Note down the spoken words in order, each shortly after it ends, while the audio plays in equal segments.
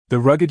The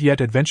rugged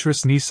yet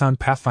adventurous Nissan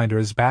Pathfinder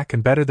is back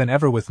and better than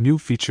ever with new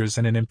features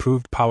and an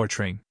improved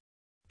powertrain.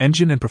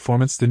 Engine and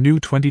performance. The new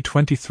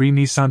 2023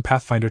 Nissan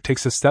Pathfinder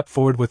takes a step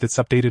forward with its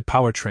updated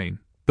powertrain,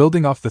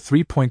 building off the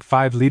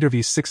 3.5-liter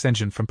V6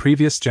 engine from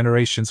previous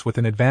generations with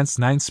an advanced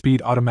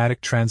 9-speed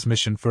automatic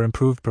transmission for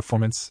improved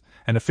performance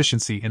and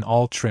efficiency in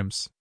all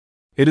trims.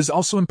 It is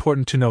also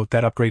important to note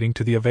that upgrading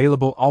to the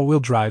available all-wheel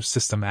drive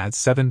system adds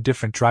 7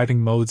 different driving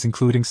modes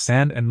including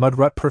sand and mud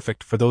rut,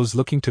 perfect for those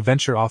looking to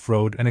venture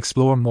off-road and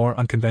explore more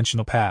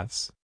unconventional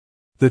paths.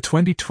 The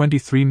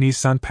 2023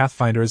 Nissan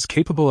Pathfinder is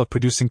capable of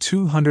producing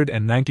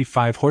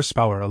 295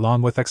 horsepower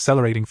along with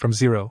accelerating from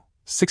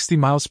 0-60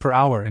 miles per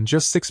hour in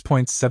just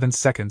 6.7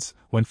 seconds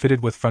when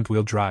fitted with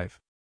front-wheel drive.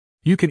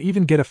 You can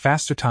even get a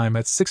faster time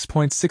at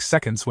 6.6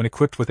 seconds when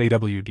equipped with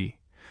AWD,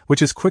 which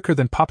is quicker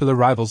than popular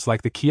rivals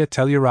like the Kia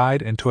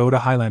Telluride and Toyota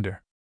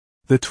Highlander.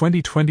 The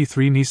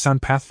 2023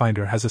 Nissan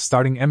Pathfinder has a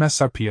starting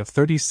MSRP of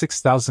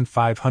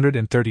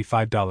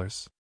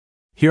 $36,535.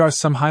 Here are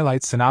some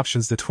highlights and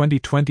options the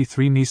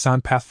 2023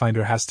 Nissan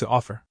Pathfinder has to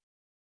offer.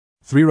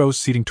 3-row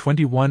seating,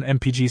 21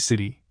 mpg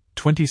city,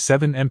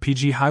 27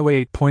 mpg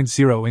highway,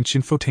 8.0-inch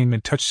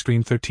infotainment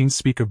touchscreen,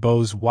 13-speaker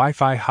Bose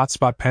Wi-Fi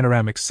hotspot,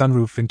 panoramic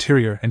sunroof.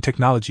 Interior and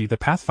technology. The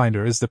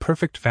Pathfinder is the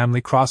perfect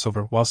family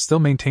crossover while still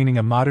maintaining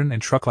a modern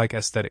and truck-like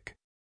aesthetic.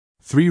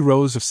 3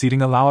 rows of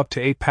seating allow up to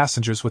 8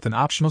 passengers with an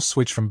optional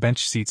switch from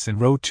bench seats in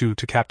row 2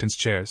 to captain's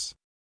chairs.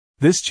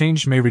 This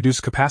change may reduce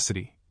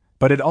capacity,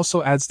 but it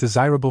also adds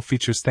desirable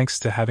features thanks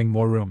to having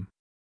more room.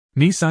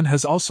 Nissan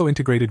has also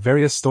integrated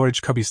various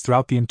storage cubbies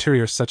throughout the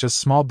interior, such as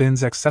small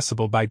bins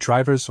accessible by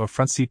drivers or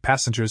front seat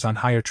passengers on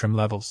higher trim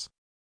levels.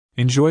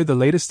 Enjoy the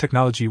latest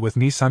technology with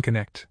Nissan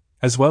Connect,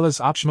 as well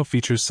as optional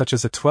features such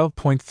as a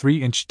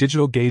 12.3-inch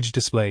digital gauge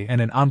display and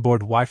an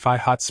onboard Wi-Fi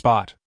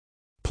hotspot.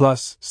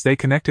 Plus, stay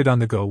connected on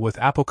the go with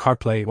Apple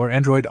CarPlay or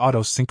Android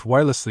Auto synced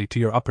wirelessly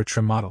to your upper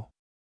trim model.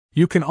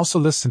 You can also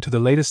listen to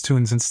the latest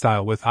tunes in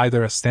style with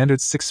either a standard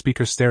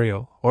 6-speaker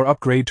stereo or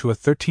upgrade to a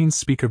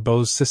 13-speaker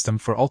Bose system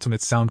for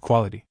ultimate sound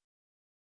quality.